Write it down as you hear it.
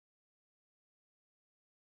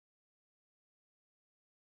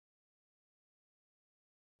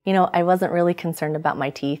You know, I wasn't really concerned about my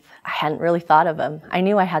teeth. I hadn't really thought of them. I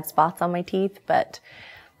knew I had spots on my teeth, but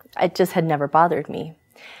it just had never bothered me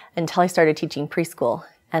until I started teaching preschool.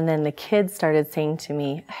 And then the kids started saying to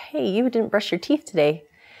me, "Hey, you didn't brush your teeth today."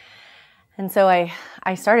 And so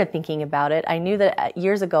I started thinking about it. I knew that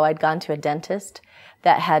years ago I'd gone to a dentist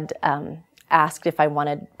that had asked if I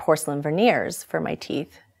wanted porcelain veneers for my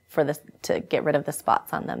teeth to get rid of the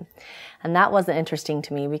spots on them. And that wasn't interesting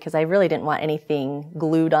to me because I really didn't want anything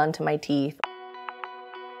glued onto my teeth.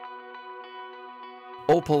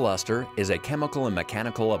 Opalustre is a chemical and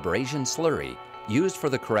mechanical abrasion slurry used for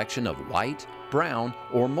the correction of white, brown,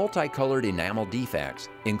 or multicolored enamel defects,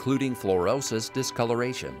 including fluorosis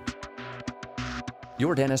discoloration.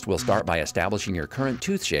 Your dentist will start by establishing your current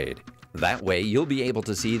tooth shade. That way, you'll be able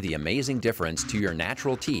to see the amazing difference to your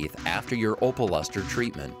natural teeth after your Opalustre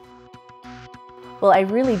treatment. Well, I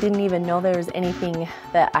really didn't even know there was anything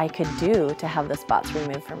that I could do to have the spots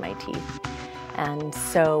removed from my teeth. And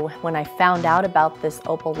so when I found out about this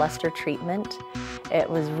Opalustre treatment, it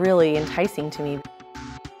was really enticing to me.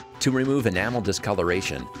 To remove enamel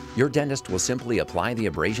discoloration, your dentist will simply apply the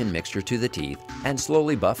abrasion mixture to the teeth and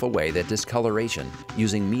slowly buff away that discoloration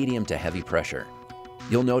using medium to heavy pressure.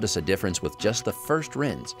 You'll notice a difference with just the first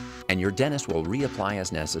rinse, and your dentist will reapply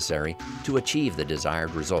as necessary to achieve the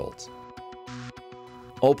desired results.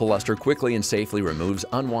 Opalustre quickly and safely removes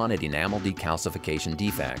unwanted enamel decalcification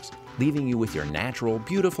defects, leaving you with your natural,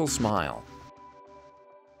 beautiful smile.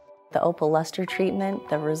 The Opalustre treatment,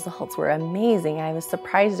 the results were amazing. I was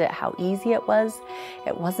surprised at how easy it was.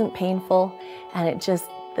 It wasn't painful, and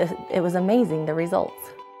it was amazing, the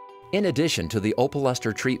results. In addition to the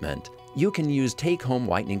Opalustre treatment, you can use take-home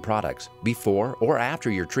whitening products before or after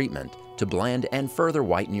your treatment to blend and further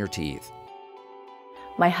whiten your teeth.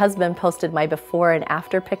 My husband posted my before and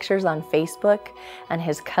after pictures on Facebook, and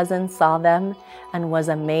his cousin saw them and was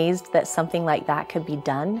amazed that something like that could be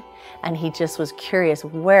done, and he just was curious,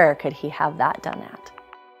 where could he have that done at?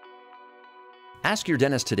 Ask your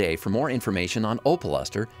dentist today for more information on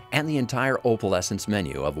Opalustre and the entire opalescence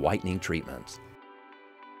menu of whitening treatments.